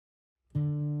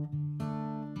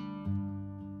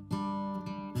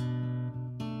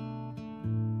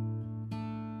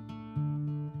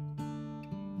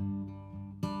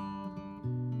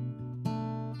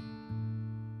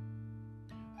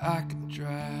I could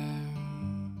drive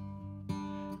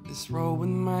this road with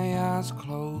my eyes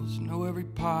closed, know every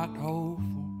pothole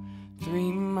for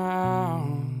 3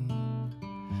 miles.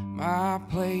 My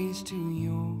place to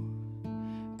yours,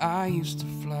 I used to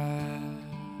fly.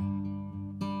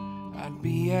 I'd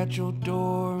be at your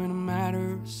door in a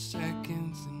matter of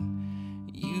seconds,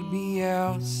 and you'd be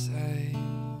outside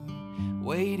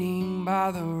waiting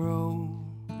by the road,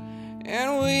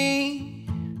 and we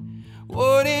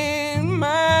wouldn't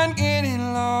mind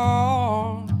getting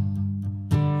lost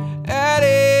at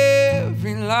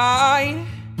every light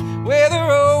where the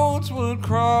roads would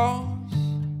cross,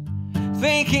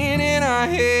 thinking in our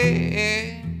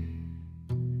head,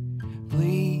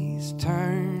 please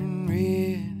turn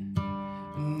red.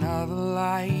 Another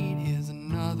light is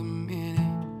another minute,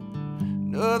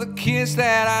 another kiss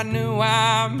that I knew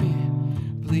I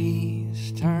meant.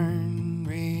 Please turn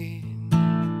red.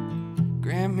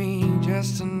 Grant me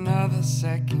just another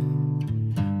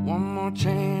second, one more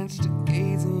chance to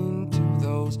gaze into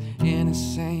those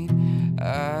innocent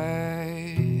eyes.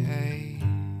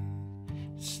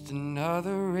 Just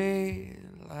another red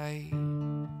light.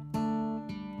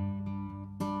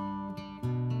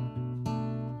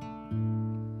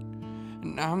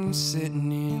 And I'm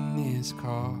sitting in this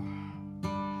car,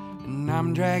 and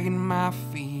I'm dragging my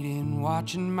feet in,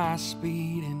 watching my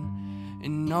speed, and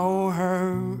in no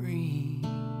hurry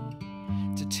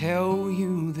to tell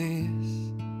you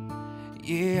this.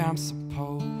 Yeah, I'm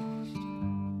supposed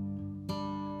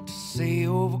to say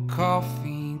over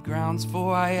coffee grounds for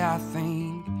why I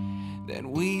think that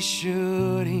we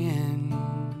should end.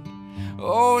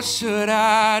 Oh, should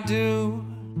I do?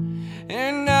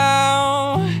 And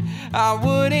now I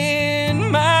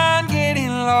wouldn't mind getting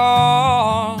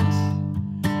lost,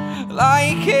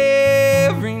 like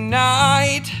every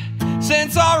night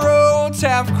since our roads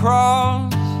have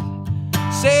crossed.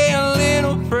 Say a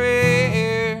little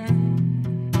prayer,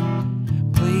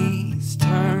 please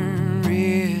turn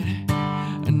red.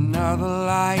 Another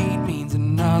light means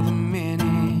another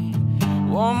minute,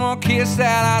 one more kiss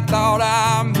that I thought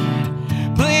I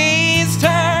meant. Please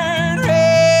turn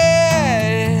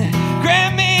red.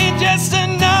 Grant me just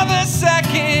another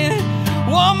second,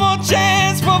 one more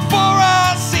chance before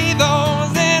I see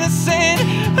those innocent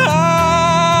eyes.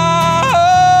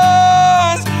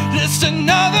 Just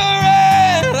another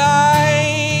red light.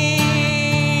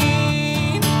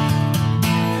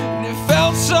 And it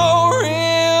felt so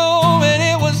real, but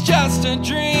it was just a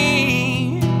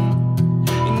dream.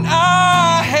 And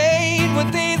I hate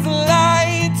what these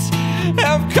lights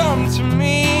have come to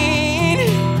mean,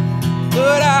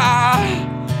 but I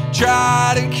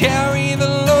try to carry the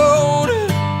load.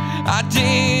 I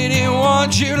didn't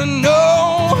want you to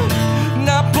know, and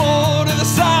I pulled to the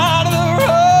side of the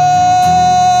road.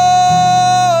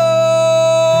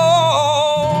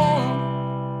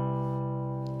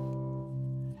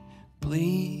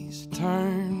 Please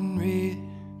turn red.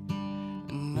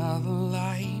 Another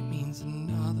light means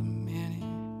another minute,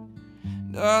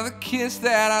 another kiss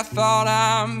that I thought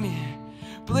I meant.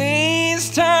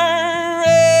 Please turn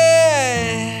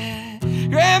red.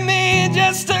 Grant me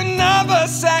just another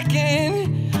second,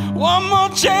 one more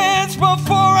chance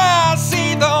before I